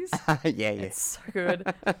 80s? Yeah. It's so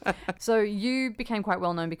good. So you became quite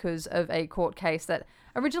well known because of a court case that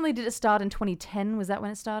originally, did it start in 2010? Was that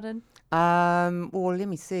when it started? Well, let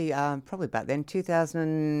me see. Probably about then.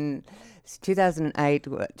 2008,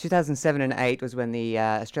 2007 and 8 was when the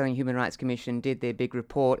Australian Human Rights Commission did their big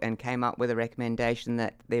report and came up with a recommendation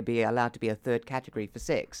that there be allowed to be a third category for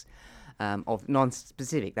sex. Of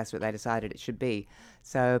non-specific, that's what they decided it should be.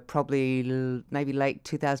 So probably maybe late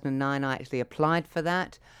 2009 I actually applied for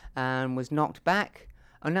that and was knocked back.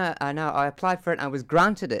 Oh no, I applied for it and I was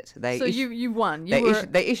granted it. You won.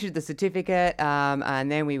 They issued the certificate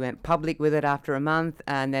and then we went public with it after a month,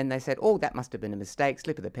 and then they said, oh, that must have been a mistake,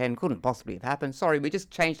 slip of the pen, couldn't possibly have happened. Sorry, we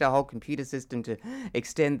just changed our whole computer system to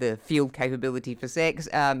extend the field capability for sex.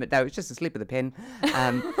 But no, it's just a slip of the pen.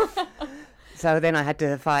 So then I had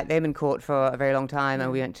to fight them in court for a very long time,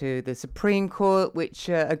 and we went to the Supreme Court, which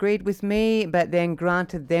agreed with me, but then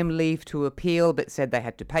granted them leave to appeal, but said they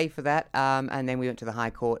had to pay for that. And then we went to the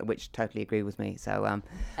High Court, which totally agreed with me. So, and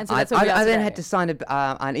so that's I then today. had to sign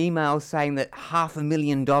an email saying that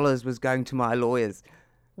 $500,000 was going to my lawyers.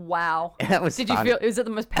 Wow. That was Did fun. you feel, is it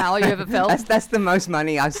the most power you ever felt? That's the most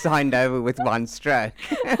money I've signed over with one stroke.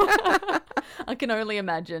 I can only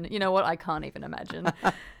imagine. You know what? I can't even imagine.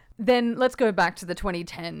 Then let's go back to the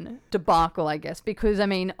 2010 debacle, I guess, because, I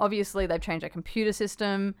mean, obviously they've changed their computer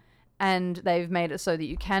system and they've made it so that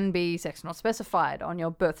you can be sex not specified on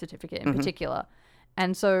your birth certificate in particular.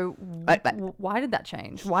 And so why did that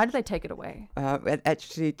change? Why did they take it away?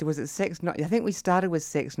 Actually, was it sex? I think we started with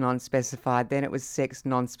sex non-specified, then it was sex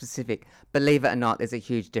non-specific. Believe it or not, there's a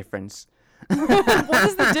huge difference. What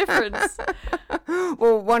is the difference?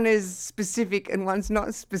 Well, one is specific and one's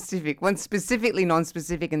not specific. One's specifically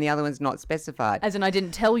non-specific and the other one's not specified. As in, I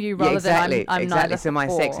didn't tell you, rather exactly, than I'm exactly. neither. So my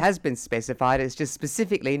sex has been specified. It's just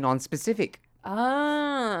specifically non-specific.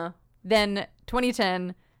 Then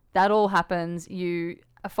 2010, that all happens. You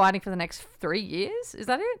are fighting for the next 3 years. Is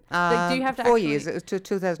that it? Do you have to 4 years. It was to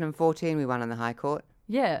 2014 we won in the High Court.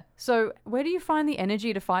 Yeah. So where do you find the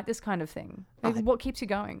energy to fight this kind of thing? What keeps you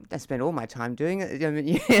going? I spend all my time doing it. I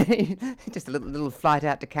mean, just a little flight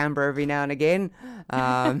out to Canberra every now and again.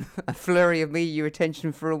 A flurry of media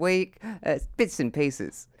attention for a week. Bits and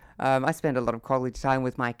pieces. I spend a lot of college time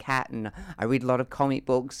with my cat, and I read a lot of comic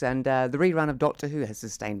books, and the rerun of Doctor Who has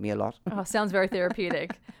sustained me a lot. Oh, sounds very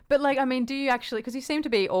therapeutic. But, like, I mean, do you actually, because you seem to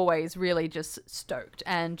be always really just stoked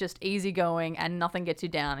and just easygoing and nothing gets you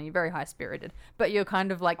down and you're very high-spirited, but you're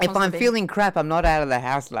kind of like... If I'm feeling crap, I'm not out of the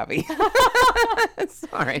house, lovey.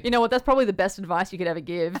 Sorry. You know what, that's probably the best advice you could ever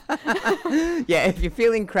give. Yeah, if you're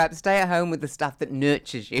feeling crap, stay at home with the stuff that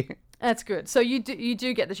nurtures you. That's good. So you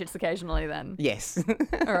do get the shits occasionally then? Yes.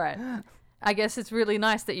 All right. I guess it's really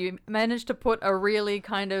nice that you managed to put a really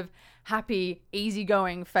kind of happy,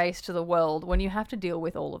 easygoing face to the world when you have to deal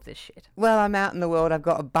with all of this shit? Well, I'm out in the world. I've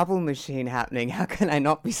got a bubble machine happening. How can I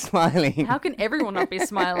not be smiling? How can everyone not be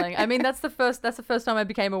smiling? I mean, that's the first time I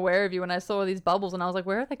became aware of you when I saw these bubbles, and I was like,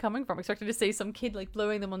 where are they coming from? Expected to see some kid like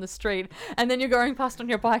blowing them on the street, and then you're going past on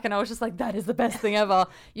your bike, and I was just like, that is the best thing ever.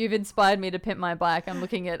 You've inspired me to pimp my bike. I'm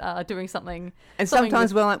looking at doing something. And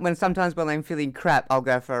sometimes when I'm feeling crap, I'll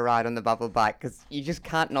go for a ride on the bubble bike, because you just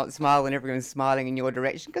can't not smile when everyone's smiling in your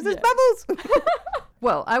direction because there's bubbles.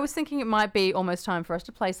 Well, I was thinking it might be almost time for us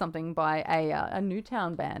to play something by a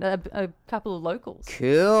Newtown band, a couple of locals.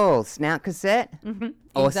 Cool. Snout cassette? Mm-hmm.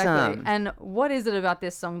 Awesome. Exactly. And what is it about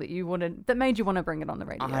this song that made you want to bring it on the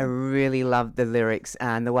radio? I really love the lyrics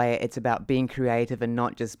and the way it's about being creative and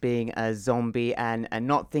not just being a zombie and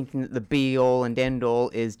not thinking that the be-all and end-all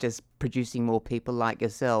is just producing more people like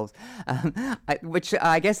yourselves, which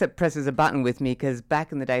I guess it presses a button with me, because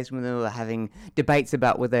back in the days when we were having debates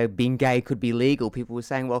about whether being gay could be legal, people were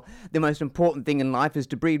saying, well, the most important thing in life is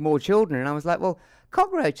to breed more children. And I was like, well,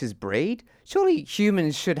 cockroaches breed. Surely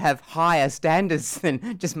humans should have higher standards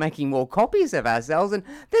than just making more copies of ourselves, and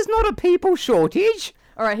there's not a people shortage.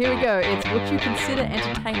 All right, here we go. It's What You Consider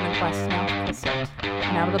Entertainment by Snout Cassette.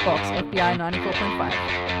 And Out of the Box, FBI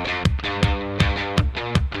 94.5.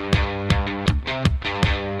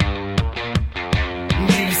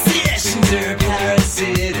 Musicians are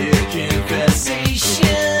parasitic infestation,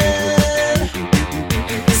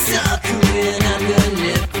 suckling at the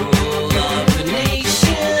nipple of the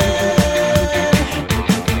nation.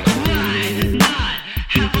 Why not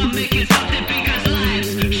have fun making something because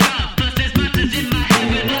life's short? Plus there's buttons in my head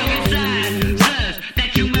with love inside. Says that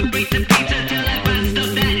you embrace the pizza till I find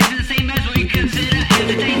stuff that is the same as what you consider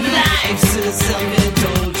entertainment. Life's a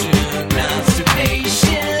self-indulgent masturbation.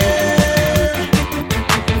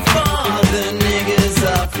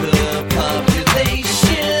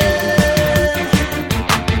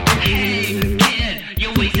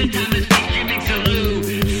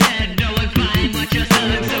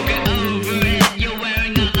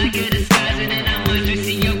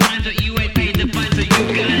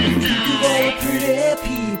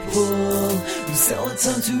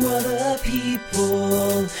 To other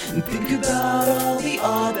people and think about all the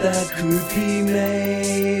art that could be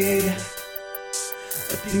made.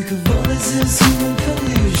 I think of all this as human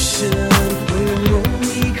pollution, when your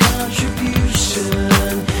only contribution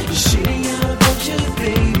is shitting out a bunch of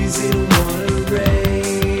babies they don't want to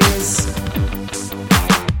raise.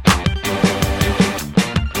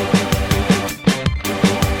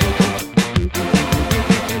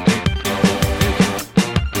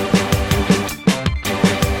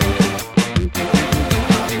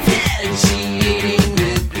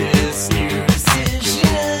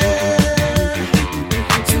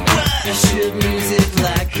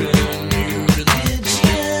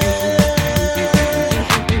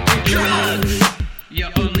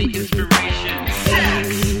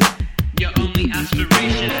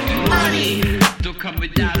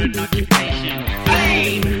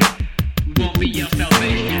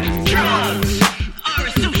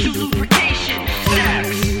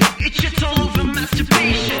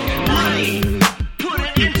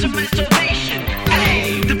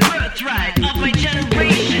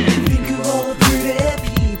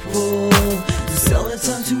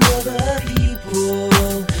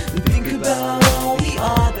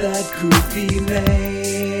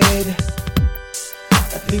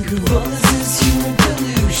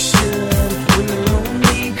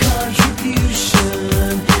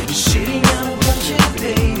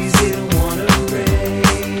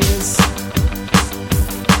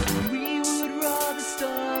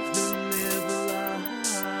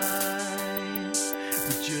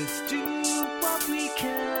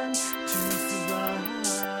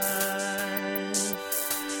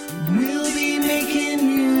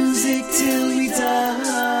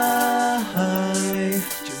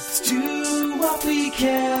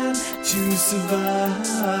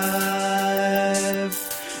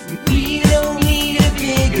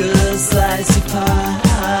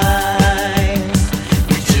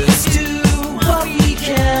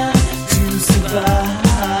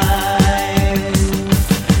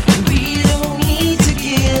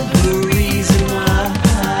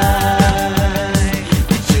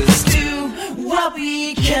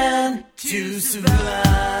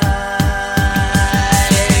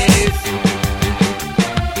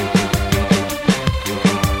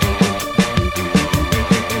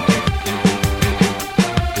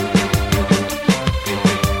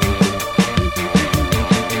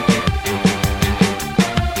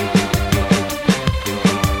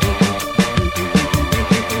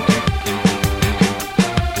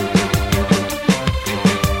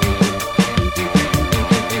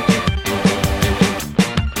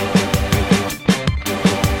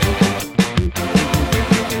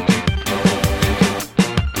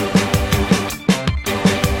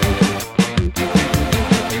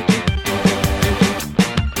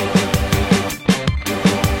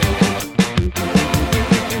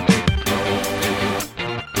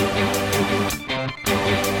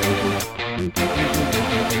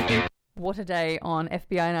 What a day on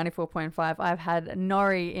FBI 94.5. I've had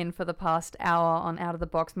Norrie in for the past hour on Out of the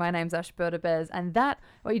Box. My name's Ash Bertabez, and that,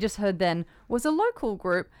 what you just heard then, was a local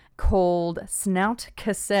group called Snout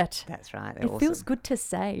Cassette. That's right. It feels good to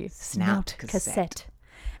say. Snout Cassette.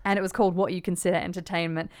 And it was called What You Consider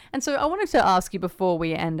Entertainment. And so I wanted to ask you before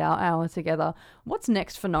we end our hour together, what's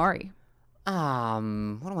next for Norrie? What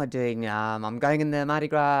am I doing? I'm going in the Mardi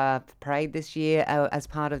Gras parade this year as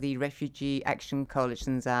part of the Refugee Action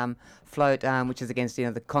Coalition's float, which is against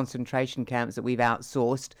the concentration camps that we've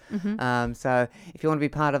outsourced. So if you want to be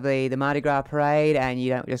part of the Mardi Gras parade and you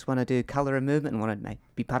don't just want to do colour and movement and want to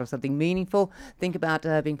be part of something meaningful, think about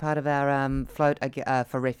being part of our float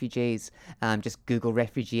for refugees. Just Google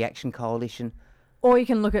Refugee Action Coalition. Or you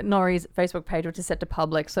can look at Norrie's Facebook page, which is set to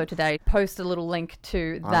public. So today, post a little link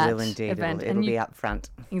to that I will indeed. event. It'll be up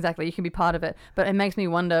front. Exactly. You can be part of it. But it makes me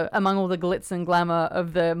wonder, among all the glitz and glamour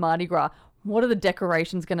of the Mardi Gras, what are the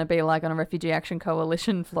decorations going to be like on a Refugee Action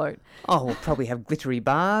Coalition float? Oh, we'll probably have glittery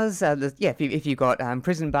bars. If you've got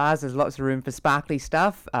prison bars, there's lots of room for sparkly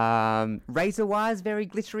stuff. Razor wires, very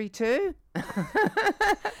glittery too.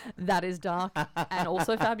 That is dark and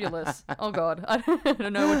also fabulous. Oh, God. I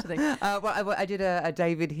don't know what to think. I did a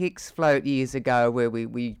David Hicks float years ago where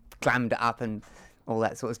we glammed it up and all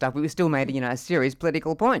that sort of stuff. We still made a serious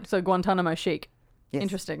political point. So Guantanamo chic. Yes.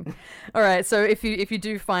 Interesting. All right. So if you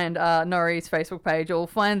do find Norrie's Facebook page, you'll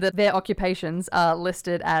find that their occupations are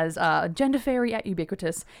listed as gender fairy at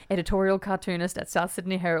Ubiquitous, editorial cartoonist at South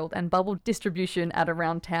Sydney Herald, and bubble distribution at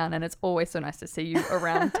Around Town. And it's always so nice to see you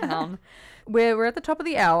around town. We're at the top of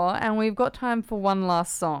the hour, and we've got time for one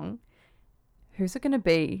last song. Who's it going to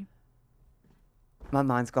be? My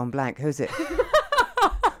mind's gone blank. Who's it?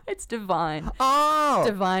 It's Divine. Oh!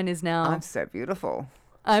 Divine is now. I'm so beautiful.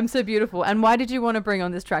 I'm so beautiful. And why did you want to bring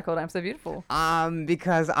on this track called I'm So Beautiful?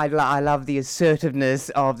 Because I love the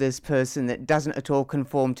assertiveness of this person that doesn't at all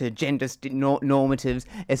conform to gender normatives,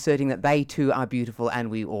 asserting that they too are beautiful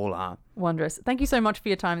and we all are. Wondrous. Thank you so much for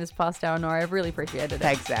your time this past hour, Norrie. I've really appreciated it.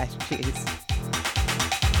 Thanks, Ash. Cheers.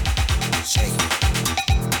 Shake it.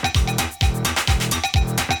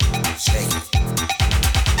 Shake it.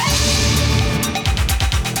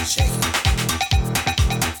 Shake it.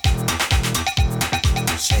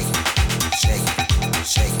 Shake it, shake it,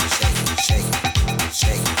 shake it, shake it, shake it,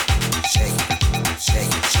 shake it, shake it,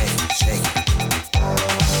 shake it, shake it, shake it.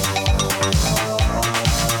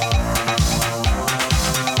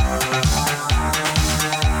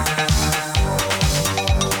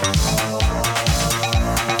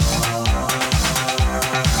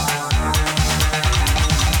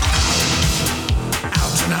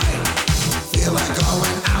 Out tonight, feel like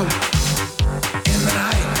going out. In the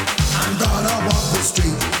night, I'm gonna walk the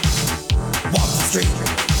street. Walk the street,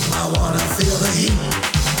 I wanna feel the heat,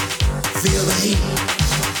 feel the heat.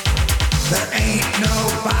 There ain't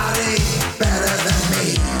nobody better than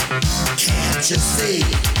me. Can't you see?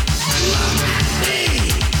 Look at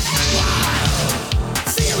me, wild,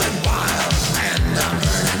 feeling wild, and I'm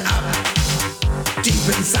burning up. Deep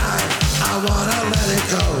inside, I wanna let it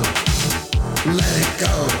go, let it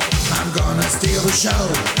go. I'm gonna steal the show,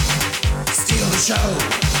 steal the show.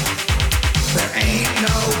 There ain't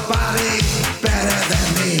nobody better than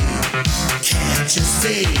me. Can't you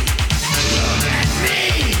see?